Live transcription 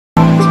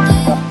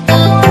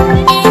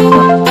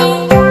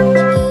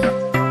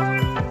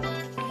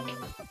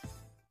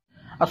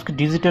আজকে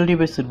ডিজিটাল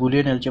ডিভাইসের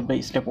Boolean algebra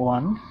step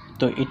 1।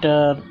 তো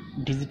এটার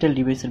ডিজিটাল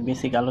ডিভাইসের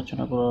বেসিক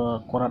আলোচনা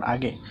করার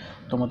আগে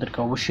তোমাদেরকে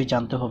অবশ্যই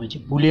জানতে হবে যে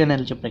বুলিয়ান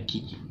অ্যালজেব্রা কী।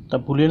 তা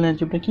বুলিয়ান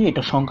অ্যালজেব্রা কী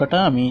এটা সংখ্যাটা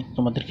আমি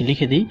তোমাদেরকে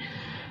লিখে দিই।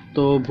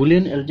 তো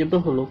বুলিয়ান অ্যালজেব্রা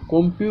হলো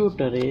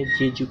কম্পিউটারে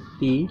যে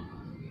যুক্তি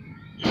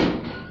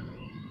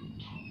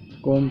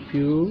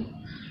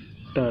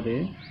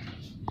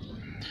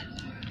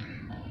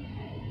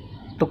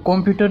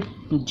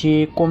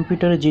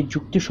কম্পিউটারে যে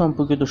যুক্তি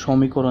সম্পর্কিত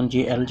সমীকরণ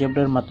যে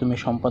অ্যালজেব্রার মাধ্যমে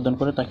সম্পাদন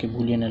করে তাকে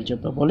বুলিয়ান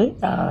অ্যালজেব্রা বলে।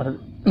 আর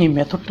এই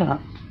মেথডটা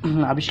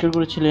আবিষ্কার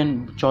করেছিলেন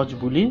জর্জ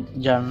বুলি,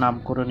 যার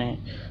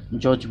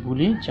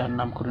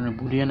নামকরণে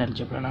বুলিয়ান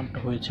অ্যালজেব্রা নামটা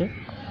হয়েছে।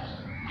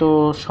 তো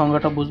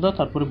সংজ্ঞাটা বুঝলো।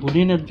 তারপরে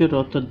বুলিয়ান অ্যালজেব্রা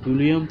অর্থাৎ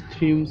বুলিয়ান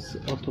থিমস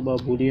অথবা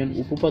বুলিয়ান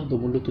উপপাদ্য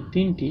মূলত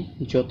তিনটি,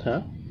 যথা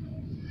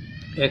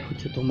এক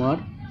হচ্ছে তোমার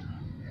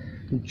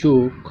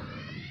যোগ,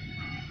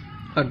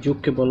 আর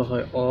যোগকে বলা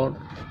হয় অর।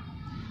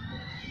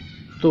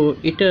 তো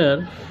এটার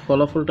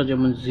ফলাফলটা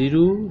যেমন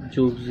 0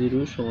 যোগ 0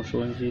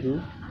 সমান 0,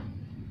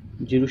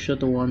 0-র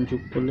সাথে 1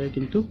 যোগ করলে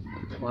কিন্তু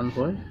 1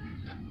 হয়,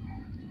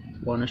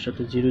 1-এর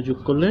সাথে 0 যোগ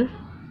করলে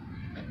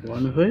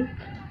 1 হয়,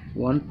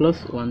 1 প্লাস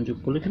 1 যোগ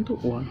করলে কিন্তু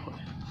 1 হয়।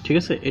 ঠিক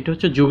আছে, এটা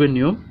হচ্ছে যোগের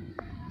নিয়ম।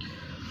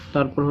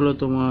 তারপর হলো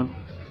তোমার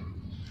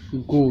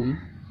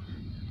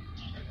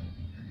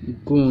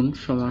গুণ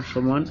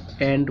সমান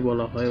অ্যান্ড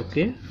বলা হয়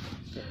ওকে।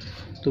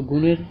 তো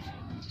গুণের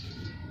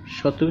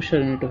শতক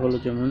সারণীটা হলো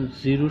যেমন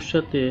 0-র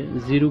সাথে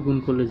 0 গুণ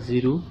করলে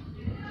 0,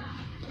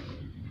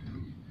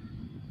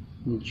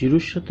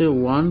 0-র সাথে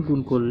 1 গুণ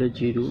করলে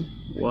 0,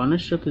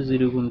 1-এর সাথে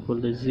 0 গুণ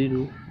করলে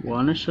 0,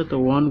 1-এর সাথে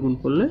 1 গুণ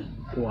করলে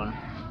 1।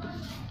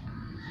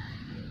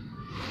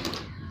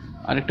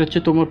 আরেকটা হচ্ছে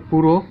তোমার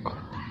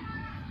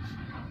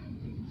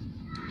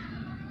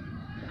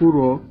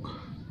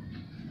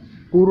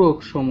পূরক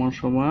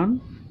সমান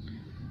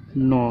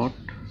নট,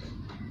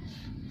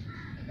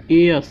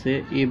 এ আছে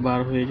এ বার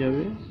হয়ে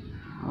যাবে,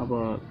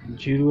 আবার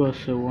 0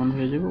 আছে 1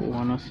 হয়ে যাবে,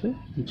 1 আছে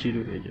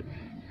 0 হয়ে যাবে।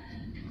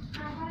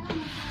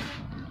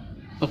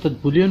 অর্থাৎ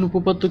বুলিয়ান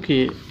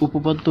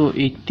উপপাদ্য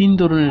এই 3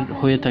 ধরনের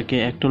হয়ে থাকে,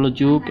 একটা হলো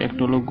যোগ,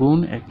 একটা হলো গুণ,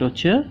 একটা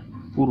হচ্ছে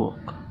পূরক।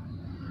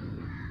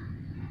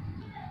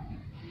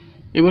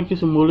 এবার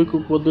কিছু মৌলিক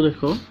উপপাদ্য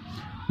দেখো।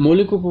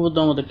 মৌলিক উপপাদ্য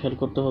আমাদের খেয়াল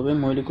করতে হবে।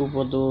 মৌলিক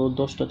উপপাদ্য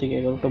 10টা থেকে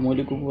 11টা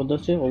মৌলিক উপপাদ্য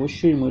আছে।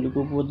 অবশ্যই মৌলিক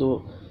উপপাদ্য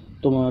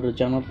তোমার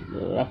জানা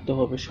রাখতে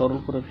হবে সরল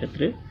করার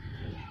ক্ষেত্রে।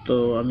 তো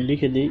আমি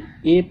লিখে দিই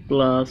a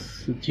প্লাস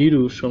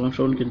 0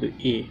 সমান কিন্তু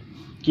a।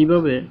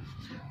 কিভাবে?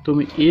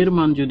 তুমি এর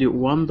মান যদি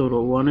 1 ধরো,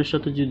 1-এর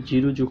সাথে যদি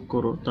 0 যোগ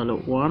করো তাহলে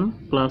 1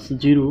 প্লাস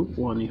 0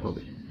 1ই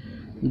হবে।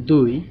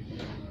 2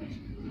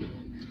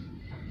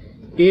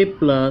 a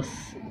প্লাস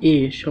a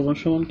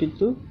সমান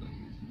কিন্তু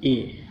a।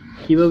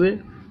 কিভাবে?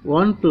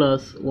 1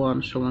 প্লাস 1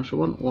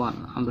 সমান 1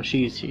 আমরা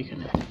শিখেছি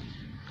এখানে।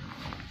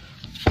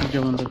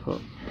 যেমন দেখো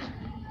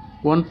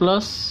 1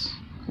 প্লাস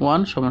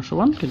 1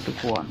 সমান কিন্তু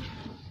 1।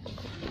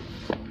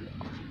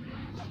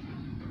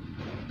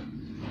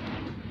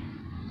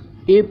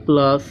 a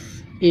প্লাস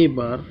a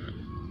বার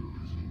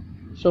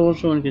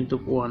সমান কিন্তু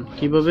 1।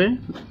 কিভাবে?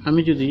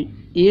 আমি যদি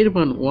এর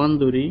মান 1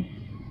 ধরি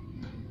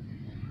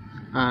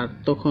আর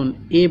তখন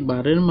a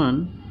বারের মান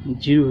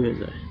 0 হয়ে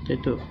যায়, তাই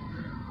তো?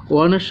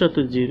 1-এর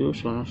সাথে 0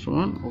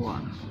 সমান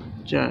 1।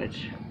 4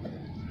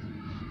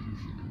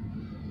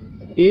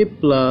 a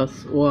প্লাস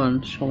 1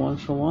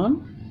 সমান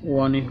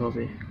 1ই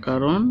হবে,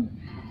 কারণ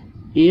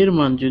এর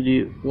মান যদি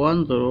 1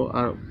 ধরো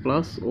আর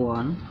প্লাস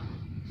 1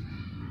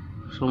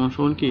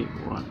 সমান কি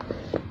 1।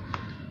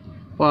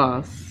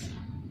 5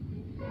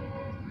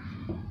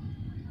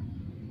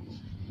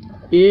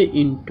 a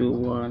ইন্টু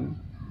 1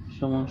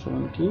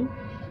 সমান কি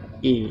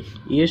a।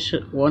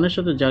 1-এর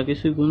সাথে যা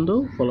কিছু গুণ দাও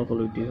ফলাফল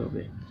ওইটি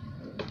হবে।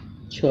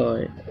 6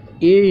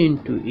 a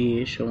ইন্টু a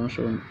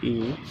সমান a,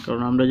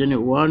 কারণ আমরা জানি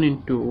 1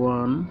 ইন্টু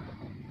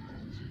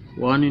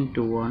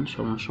 1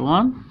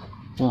 সমান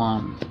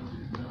 1।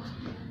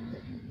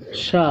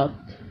 7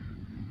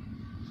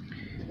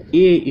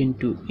 a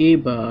ইন্টু a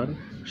বার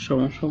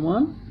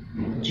সমান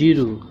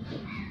 0,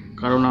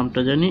 কারণ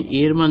আমরা জানি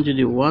এর মান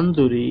যদি 1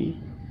 ধরি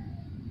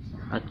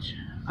আচ্ছা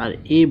আর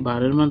a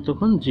বারের মান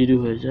তখন 0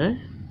 হয়ে যায়,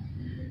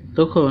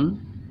 তখন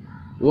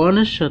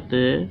 1-এর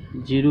সাথে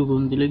 0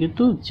 গুণ দিলে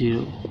কিন্তু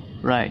 0,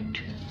 রাইট।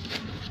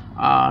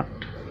 8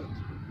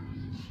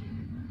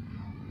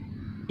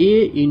 a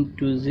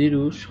ইন্টু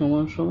 0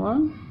 সমান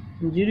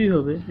 0ই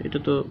হবে, এটা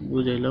তো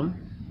বুঝাইলাম।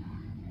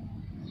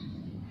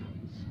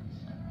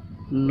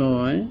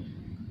 9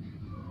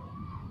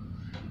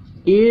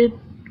 a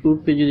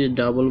রূপে যদি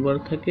ডাবল বার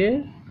থাকে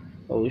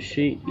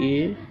অবশ্যই a।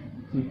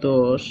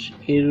 10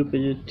 এর রূপে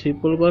যদি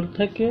ট্রিপল বার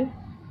থাকে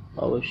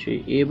অবশ্যই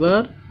a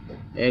bar.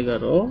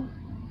 11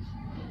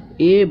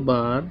 a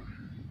bar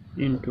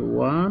into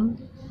 1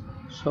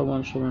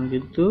 সমান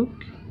কিন্তু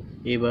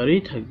a বারই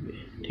থাকবে।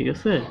 ঠিক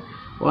আছে,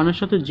 1-এর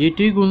সাথে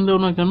যেটি গুণ দাও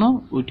না কেন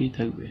ওইটি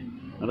থাকবে,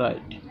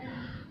 রাইট।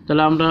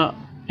 তাহলে আমরা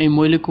এই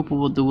মৌলিক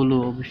উপপাদ্যগুলো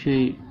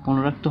অবশ্যই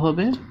মনে রাখতে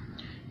হবে।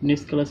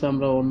 নেক্সট ক্লাসে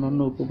আমরা অন্যান্য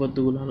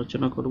উপপাদ্যগুলো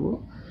আলোচনা করব।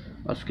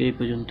 আজকে এই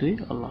পর্যন্তই।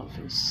 আল্লাহ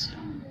হাফেজ।